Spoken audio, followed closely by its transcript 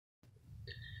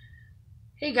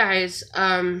Hey guys,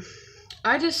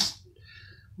 I just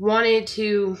wanted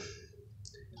to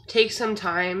take some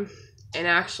time and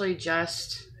actually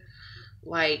just,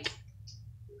 I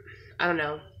don't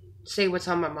know, say what's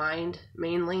on my mind,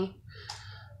 mainly.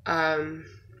 I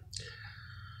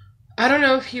don't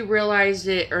know if you realized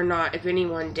it or not, if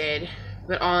anyone did,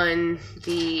 but on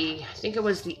I think it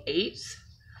was the 8th,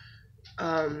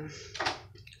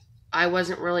 I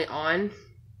wasn't really on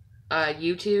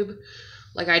YouTube.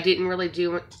 I didn't really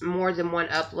do more than one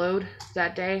upload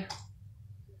that day.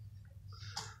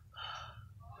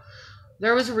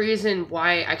 There was a reason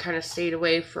why I kind of stayed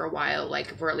away for a while,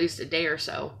 for at least a day or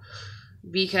so.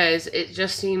 Because it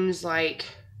just seems like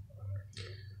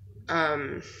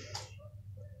parts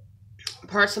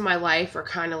of my life are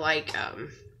kind of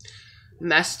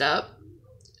messed up,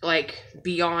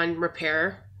 beyond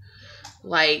repair.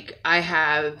 I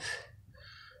have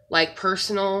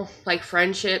personal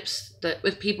friendships that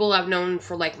with people I've known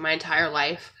for my entire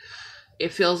life.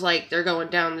 It feels like they're going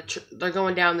down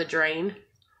the drain.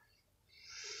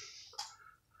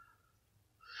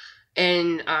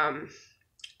 And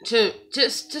to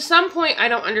some point I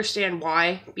don't understand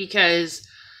why, because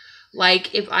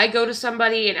if I go to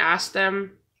somebody and ask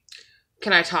them,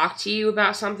 can I talk to you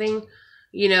about something,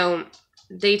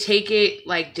 they take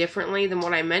it differently than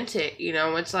what I meant it.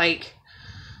 It's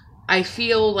I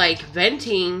feel like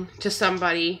venting to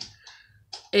somebody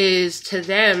is to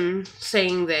them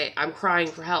saying that I'm crying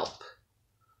for help.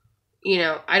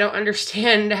 I don't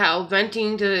understand how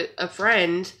venting to a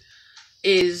friend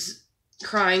is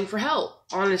crying for help,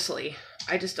 honestly.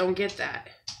 I just don't get that.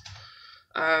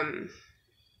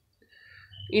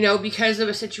 Because of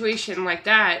a situation like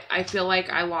that, I feel like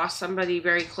I lost somebody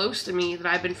very close to me that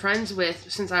I've been friends with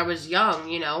since I was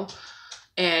young,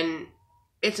 and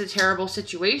it's a terrible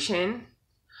situation.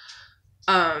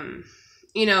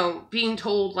 Being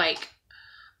told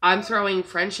I'm throwing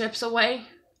friendships away.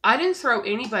 I didn't throw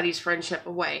anybody's friendship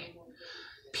away.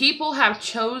 People have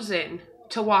chosen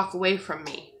to walk away from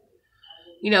me.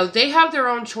 They have their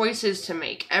own choices to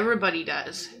make. Everybody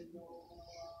does.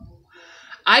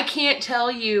 I can't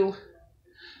tell you,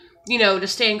 to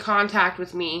stay in contact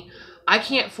with me. I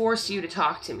can't force you to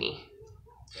talk to me.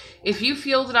 If you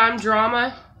feel that I'm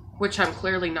drama, which I'm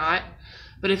clearly not,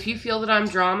 but if you feel that I'm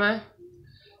drama,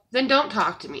 then don't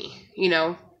talk to me,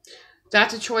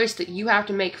 That's a choice that you have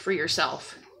to make for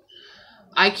yourself.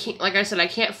 I can't, like I said, I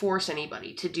can't force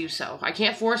anybody to do so. I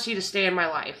can't force you to stay in my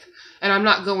life, and I'm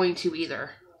not going to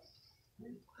either.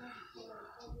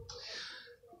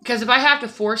 Because if I have to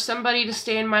force somebody to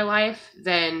stay in my life,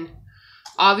 then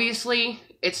obviously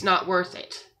it's not worth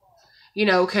it.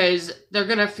 Because they're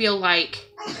going to feel like,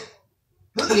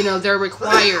 they're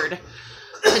required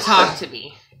to talk to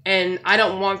me. And I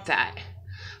don't want that.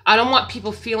 I don't want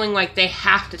people feeling like they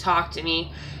have to talk to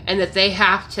me and that they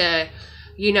have to,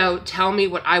 tell me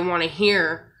what I want to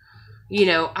hear.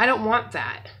 I don't want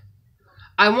that.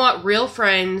 I want real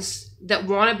friends that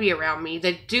want to be around me,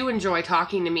 that do enjoy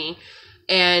talking to me,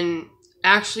 and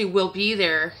actually will be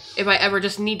there if I ever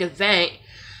just need to vent,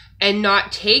 and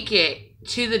not take it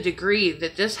to the degree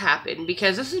that this happened,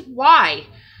 because this is why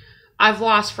I've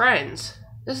lost friends.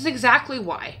 This is exactly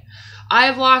why. I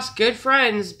have lost good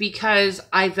friends because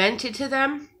I vented to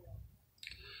them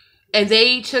and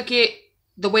they took it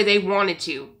the way they wanted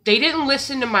to. They didn't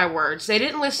listen to my words. They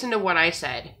didn't listen to what I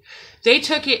said. They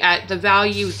took it at the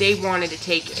value they wanted to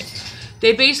take it.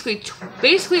 They basically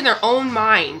in their own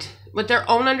mind, with their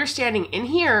own understanding in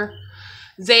here,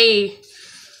 they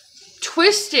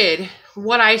twisted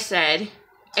what I said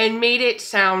and made it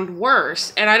sound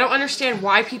worse. And I don't understand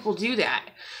why people do that.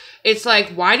 It's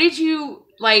why did you,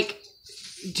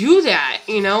 do that,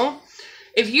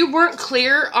 If you weren't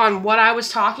clear on what I was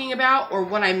talking about or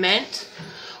what I meant,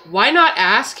 why not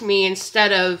ask me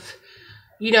instead of,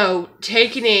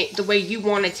 taking it the way you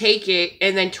want to take it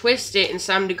and then twist it in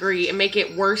some degree and make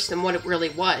it worse than what it really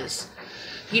was.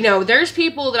 There's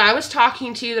people that I was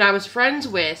talking to that I was friends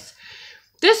with.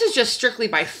 This is just strictly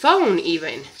by phone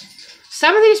even.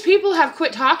 Some of these people have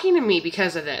quit talking to me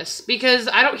because of this, because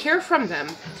I don't hear from them.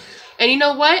 And you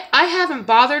know what? I haven't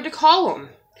bothered to call them.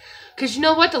 Because you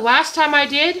know what? The last time I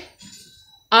did,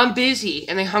 I'm busy,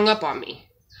 and they hung up on me.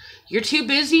 You're too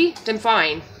busy? Then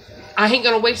fine. I ain't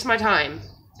going to waste my time.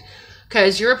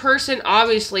 Because you're a person,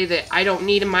 obviously, that I don't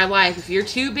need in my life. If you're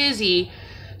too busy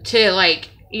to,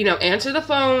 answer the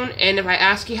phone, and if I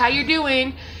ask you how you're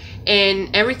doing,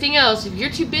 and everything else, if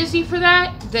you're too busy for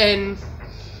that, then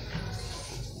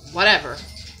whatever.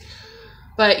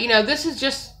 But, this is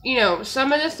just,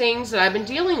 some of the things that I've been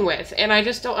dealing with, and I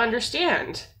just don't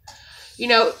understand.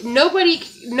 Nobody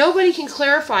can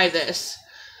clarify this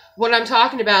what I'm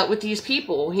talking about with these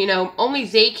people. You know, only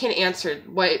they can answer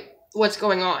what's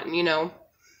going on, you know.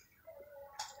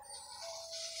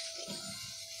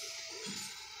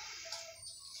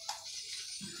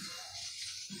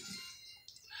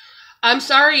 I'm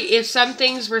sorry if some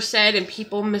things were said and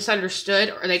people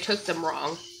misunderstood or they took them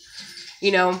wrong.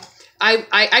 You know,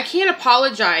 I can't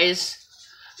apologize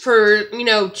for, you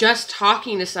know, just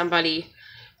talking to somebody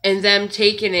and them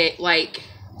taking it, like,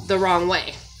 the wrong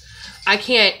way. I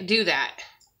can't do that.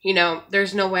 You know,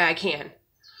 there's no way I can.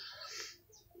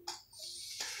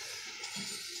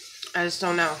 I just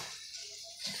don't know.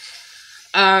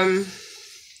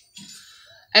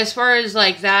 As far as,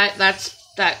 like, that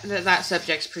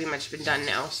subject's pretty much been done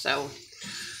now. So,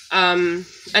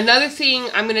 another thing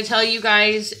I'm going to tell you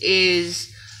guys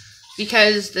is,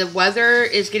 because the weather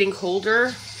is getting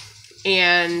colder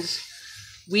and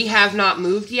we have not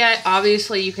moved yet.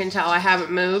 Obviously, you can tell I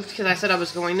haven't moved because I said I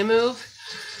was going to move.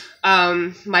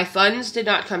 My funds did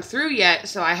not come through yet,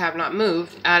 so I have not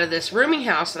moved out of this rooming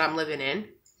house that I'm living in.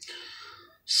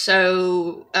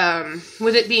 So,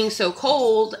 with it being so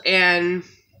cold, and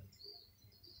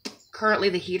currently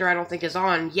the heater I don't think is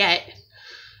on yet,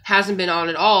 hasn't been on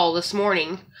at all this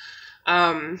morning,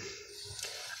 I'm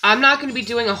not going to be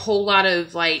doing a whole lot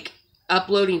of, like,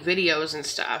 uploading videos and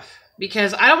stuff,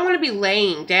 because I don't want to be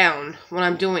laying down when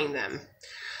I'm doing them.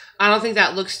 I don't think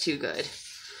that looks too good.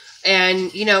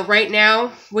 And, you know, right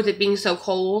now, with it being so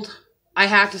cold, I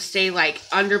have to stay, like,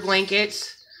 under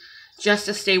blankets just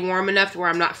to stay warm enough to where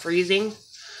I'm not freezing.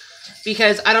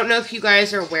 Because I don't know if you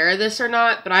guys are aware of this or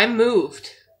not, but I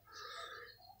moved.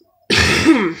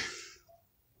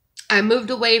 I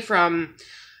moved away from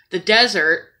the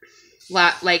desert,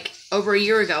 like, over a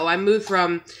year ago. I moved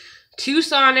from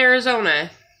Tucson, Arizona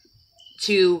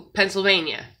to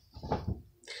Pennsylvania.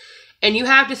 And you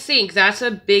have to think that's a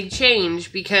big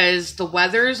change, because the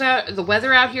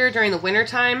weather out here during the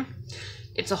wintertime,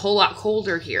 it's a whole lot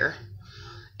colder here.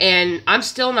 And I'm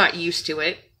still not used to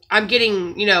it. I'm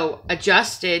getting, you know,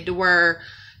 adjusted to where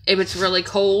if it's really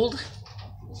cold,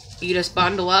 you just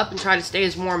bundle up and try to stay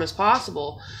as warm as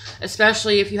possible,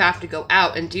 especially if you have to go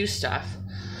out and do stuff.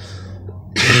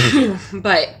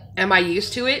 But am I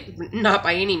used to it? Not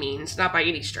by any means, not by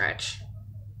any stretch.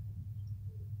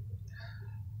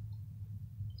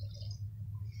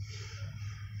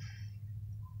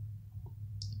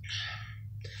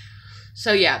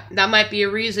 So yeah, that might be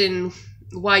a reason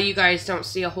why you guys don't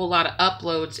see a whole lot of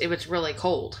uploads if it's really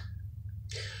cold.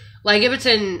 Like, if it's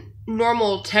in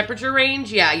normal temperature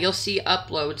range, yeah, you'll see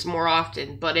uploads more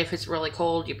often. But if it's really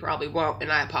cold, you probably won't,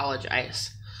 and I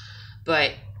apologize.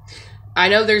 But I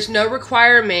know there's no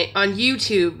requirement on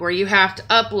YouTube where you have to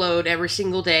upload every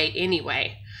single day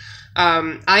anyway.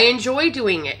 I enjoy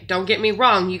doing it. Don't get me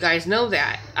wrong, you guys know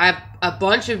that. I have a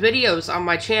bunch of videos on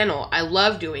my channel. I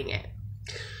love doing it.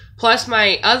 Plus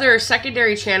my other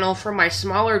secondary channel for my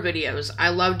smaller videos. I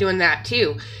love doing that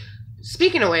too.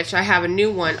 Speaking of which, I have a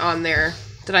new one on there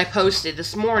that I posted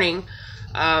this morning.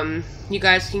 You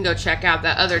guys can go check out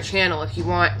that other channel if you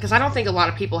want, because I don't think a lot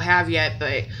of people have yet,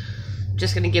 but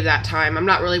just going to give that time. I'm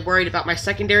not really worried about my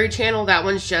secondary channel. That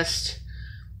one's just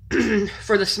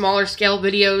for the smaller scale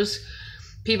videos.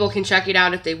 People can check it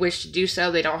out if they wish to do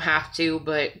so. They don't have to,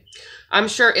 but I'm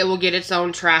sure it will get its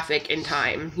own traffic in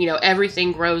time. You know,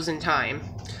 everything grows in time.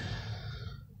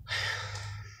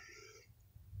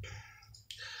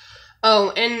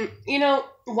 Oh, and, you know,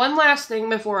 one last thing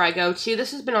before I go, too.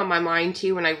 This has been on my mind,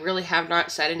 too, and I really have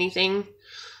not said anything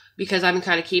because I'm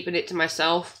kind of keeping it to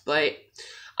myself. But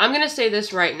I'm going to say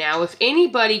this right now. If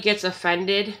anybody gets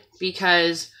offended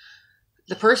because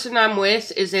the person I'm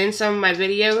with is in some of my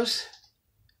videos,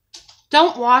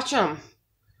 don't watch them.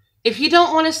 If you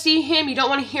don't want to see him, you don't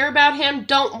want to hear about him,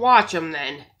 don't watch him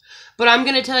then. But I'm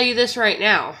going to tell you this right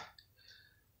now.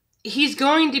 He's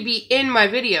going to be in my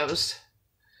videos.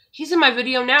 He's in my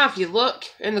video now if you look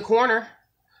in the corner.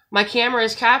 My camera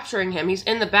is capturing him. He's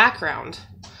in the background.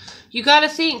 You got to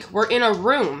think, we're in a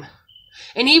room.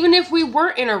 And even if we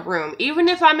weren't in a room, even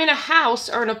if I'm in a house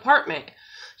or an apartment,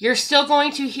 you're still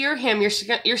going to hear him.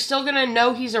 You're still going to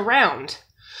know he's around.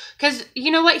 Because, you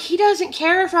know what? He doesn't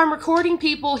care if I'm recording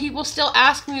people. He will still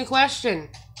ask me a question.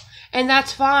 And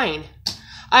that's fine.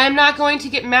 I am not going to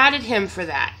get mad at him for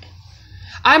that.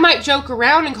 I might joke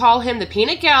around and call him the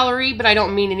peanut gallery, but I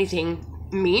don't mean anything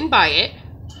mean by it.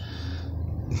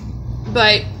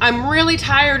 But I'm really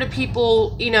tired of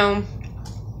people, you know...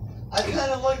 I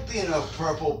kind of like being a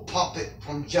purple puppet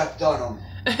from Jeff Dunham.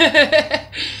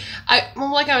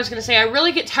 Well, like I was going to say, I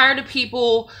really get tired of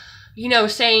people... you know,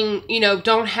 saying, you know,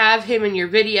 don't have him in your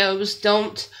videos,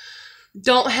 don't,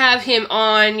 don't have him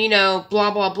on, you know,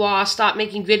 blah, blah, blah, stop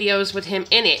making videos with him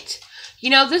in it. You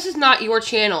know, this is not your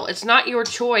channel. It's not your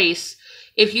choice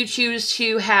if you choose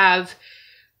to have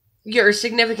your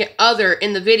significant other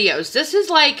in the videos. This is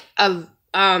like a,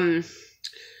 what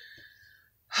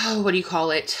do you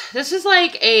call it? This is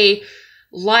like a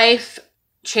life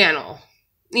channel.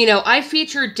 You know, I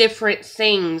feature different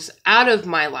things out of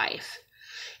my life.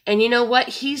 And you know what?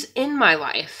 He's in my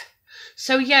life.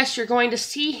 So yes, you're going to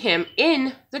see him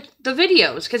in the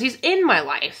videos because he's in my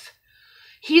life.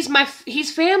 He's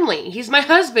family. He's my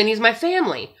husband. He's my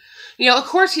family. You know, of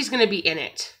course he's going to be in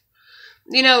it.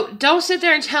 You know, don't sit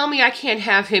there and tell me I can't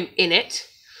have him in it.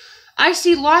 I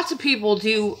see lots of people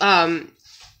do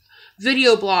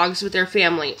video blogs with their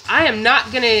family. I am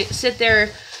not going to sit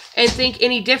there and think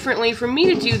any differently for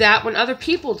me to do that when other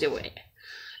people do it.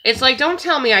 It's like, don't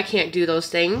tell me I can't do those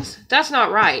things. That's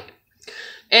not right.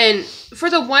 And for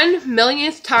the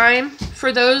 1,000,000th time,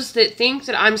 for those that think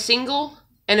that I'm single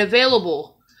and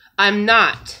available, I'm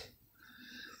not.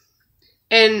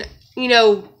 And, you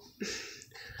know,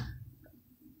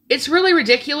 it's really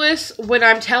ridiculous when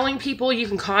I'm telling people you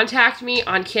can contact me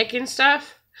on Kik and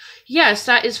stuff. Yes,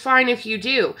 that is fine if you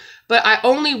do. But I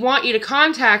only want you to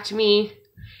contact me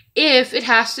if it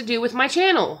has to do with my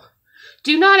channel.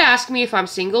 Do not ask me if I'm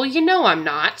single. You know I'm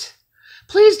not.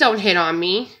 Please don't hit on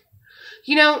me.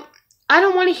 You know, I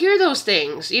don't want to hear those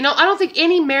things. You know, I don't think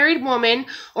any married woman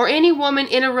or any woman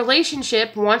in a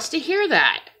relationship wants to hear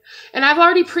that. And I've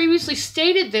already previously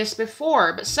stated this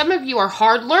before, but some of you are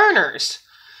hard learners.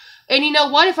 And you know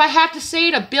what? If I have to say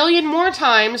it 1 billion more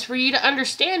times for you to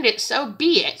understand it, so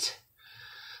be it.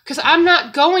 Because I'm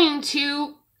not going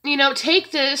to, you know,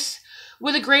 take this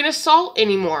with a grain of salt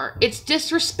anymore. It's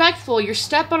disrespectful. You're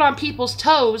stepping on people's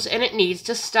toes and it needs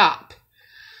to stop.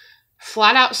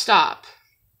 Flat out stop.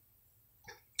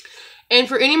 And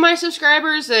for any of my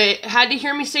subscribers that had to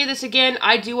hear me say this again,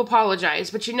 I do apologize.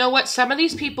 But you know what? Some of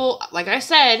these people, like I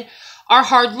said, are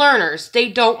hard learners. They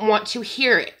don't want to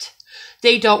hear it.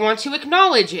 They don't want to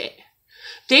acknowledge it.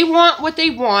 They want what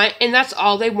they want, and that's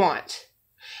all they want.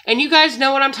 And you guys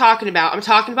know what I'm talking about. I'm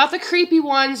talking about the creepy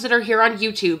ones that are here on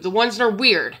YouTube. The ones that are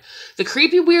weird. The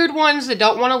creepy, weird ones that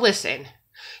don't want to listen.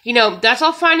 You know, that's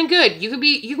all fine and good.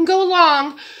 You can go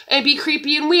along and be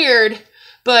creepy and weird.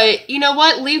 But you know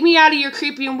what? Leave me out of your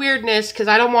creepy and weirdness because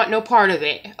I don't want no part of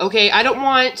it. Okay? I don't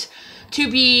want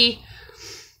to be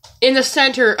in the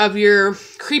center of your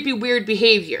creepy, weird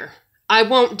behavior. I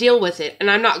won't deal with it.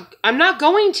 And I'm not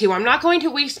going to. I'm not going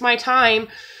to waste my time,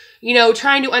 you know,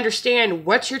 trying to understand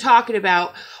what you're talking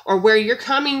about or where you're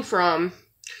coming from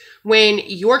when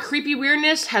your creepy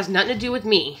weirdness has nothing to do with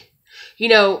me. You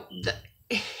know,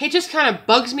 it just kind of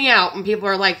bugs me out when people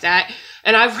are like that.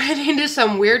 And I've ran into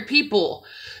some weird people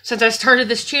since I started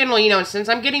this channel, you know, and since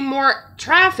I'm getting more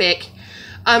traffic,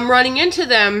 I'm running into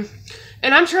them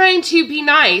and I'm trying to be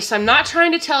nice. I'm not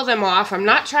trying to tell them off. I'm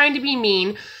not trying to be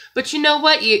mean. But you know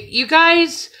what? You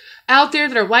guys out there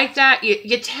that are like that,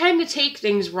 you tend to take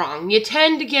things wrong. You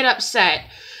tend to get upset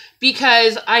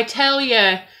because I tell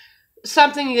you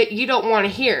something that you don't want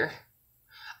to hear.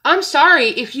 I'm sorry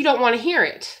if you don't want to hear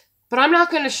it, but I'm not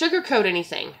going to sugarcoat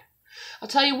anything. I'll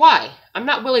tell you why. I'm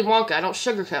not Willy Wonka. I don't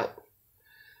sugarcoat.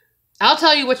 I'll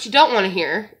tell you what you don't want to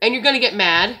hear, and you're going to get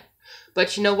mad.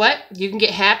 But you know what? You can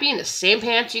get happy in the same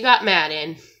pants you got mad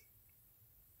in.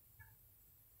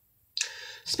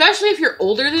 Especially if you're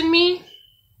older than me,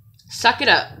 suck it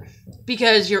up.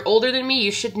 Because you're older than me,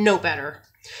 you should know better.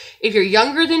 If you're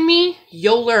younger than me,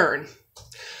 you'll learn.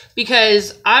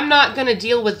 Because I'm not going to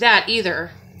deal with that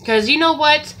either. Because you know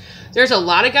what? There's a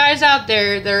lot of guys out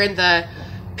there that are in the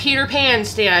Peter Pan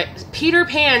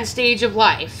stage of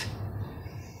life.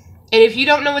 And if you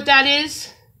don't know what that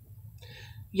is,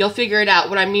 you'll figure it out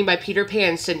what I mean by Peter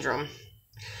Pan syndrome.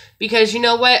 Because you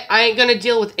know what? I ain't going to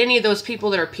deal with any of those people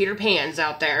that are Peter Pans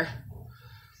out there.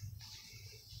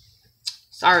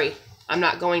 Sorry. I'm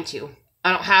not going to.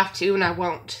 I don't have to, and I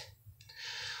won't.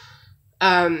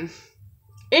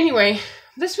 Anyway,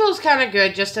 this feels kind of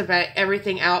good just to vet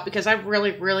everything out because I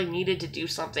really, really needed to do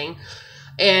something.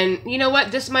 And you know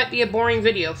what? This might be a boring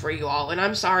video for you all, and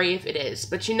I'm sorry if it is.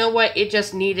 But you know what? It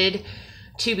just needed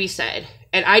to be said.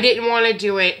 And I didn't want to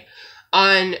do it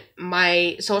on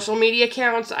my social media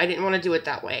accounts. I didn't want to do it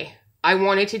that way. I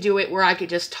wanted to do it where I could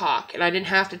just talk, and I didn't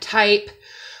have to type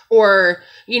or,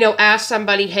 you know, ask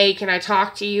somebody, hey, can I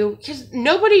talk to you? Because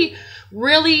nobody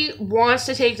really wants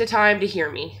to take the time to hear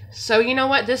me. So you know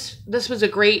what? This was a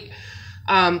great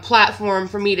platform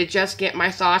for me to just get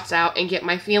my thoughts out and get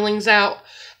my feelings out.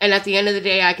 And at the end of the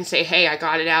day, I can say, hey, I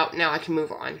got it out. Now I can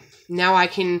move on. Now I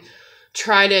can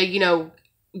try to, you know,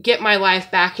 get my life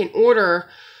back in order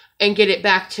and get it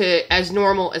back to as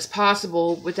normal as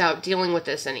possible without dealing with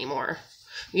this anymore.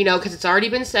 You know, because it's already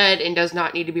been said and does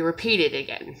not need to be repeated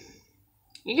again.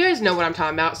 You guys know what I'm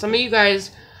talking about. Some of you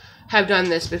guys have done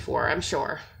this before, I'm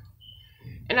sure.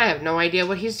 And I have no idea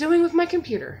what he's doing with my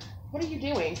computer. What are you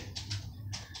doing?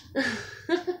 There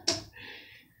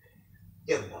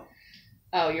we go.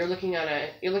 Oh, you're looking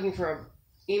for an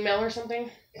email or something?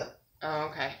 Yep. Oh,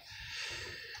 okay.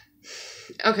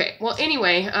 Okay, well,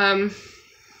 anyway,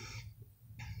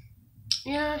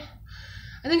 yeah,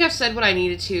 I think I've said what I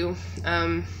needed to.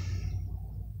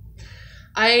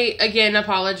 I, again,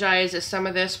 apologize if some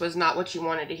of this was not what you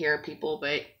wanted to hear, people,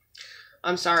 but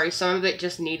I'm sorry. Some of it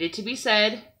just needed to be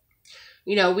said.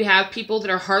 You know, we have people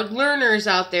that are hard learners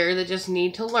out there that just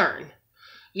need to learn,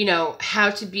 you know, how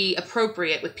to be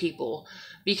appropriate with people.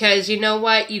 Because you know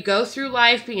what? You go through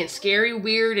life being scary,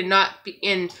 weird, and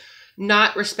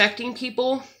not respecting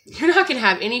people. You're not going to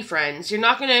have any friends. You're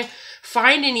not going to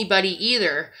find anybody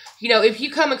either. You know, if you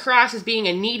come across as being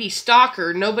a needy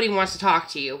stalker, nobody wants to talk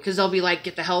to you. Because they'll be like,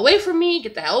 get the hell away from me.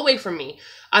 Get the hell away from me.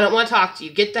 I don't want to talk to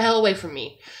you. Get the hell away from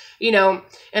me. You know,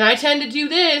 and I tend to do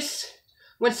this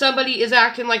when somebody is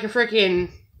acting like a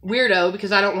freaking weirdo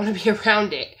because I don't want to be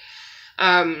around it.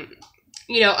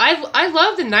 You know, I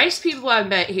love the nice people I've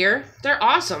met here. They're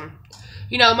awesome.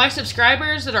 You know, my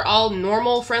subscribers that are all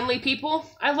normal, friendly people,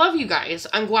 I love you guys.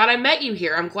 I'm glad I met you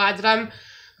here. I'm glad that I'm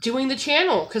doing the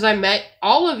channel because I met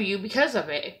all of you because of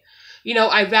it. You know,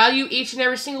 I value each and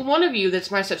every single one of you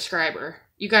that's my subscriber.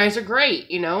 You guys are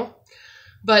great, you know.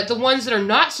 But the ones that are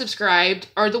not subscribed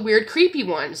are the weird, creepy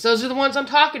ones. Those are the ones I'm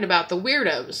talking about, the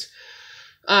weirdos.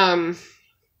 You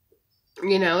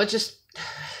know, it just...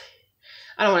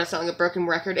 I don't want to sound like a broken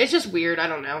record. It's just weird. I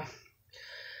don't know.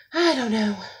 I don't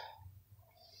know.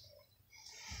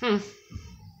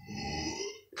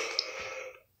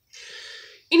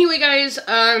 Anyway, guys,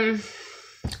 I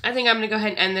think I'm going to go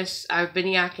ahead and end this. I've been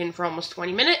yakking for almost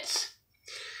 20 minutes.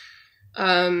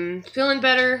 Feeling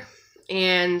better.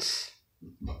 And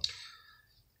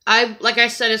like I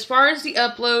said, as far as the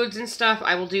uploads and stuff,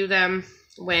 I will do them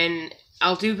when...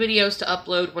 I'll do videos to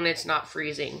upload when it's not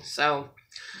freezing. So...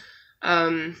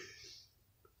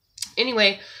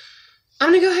 anyway, I'm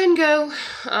gonna go ahead and go.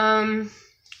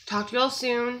 Talk to you all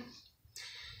soon.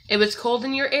 If it's cold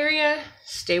in your area,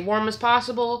 stay warm as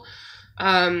possible.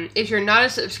 If you're not a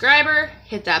subscriber,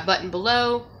 hit that button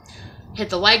below. Hit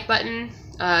the like button.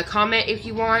 Comment if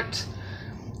you want.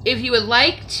 If you would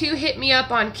like to hit me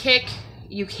up on Kick,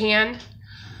 you can.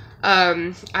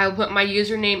 I'll put my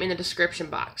username in the description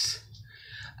box.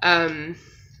 Until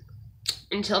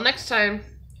next time.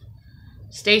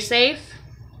 Stay safe.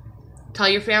 Tell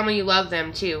your family you love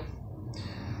them, too.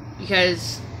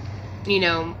 Because, you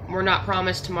know, we're not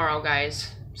promised tomorrow,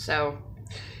 guys. So,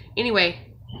 anyway,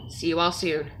 see you all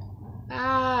soon.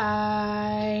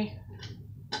 Bye.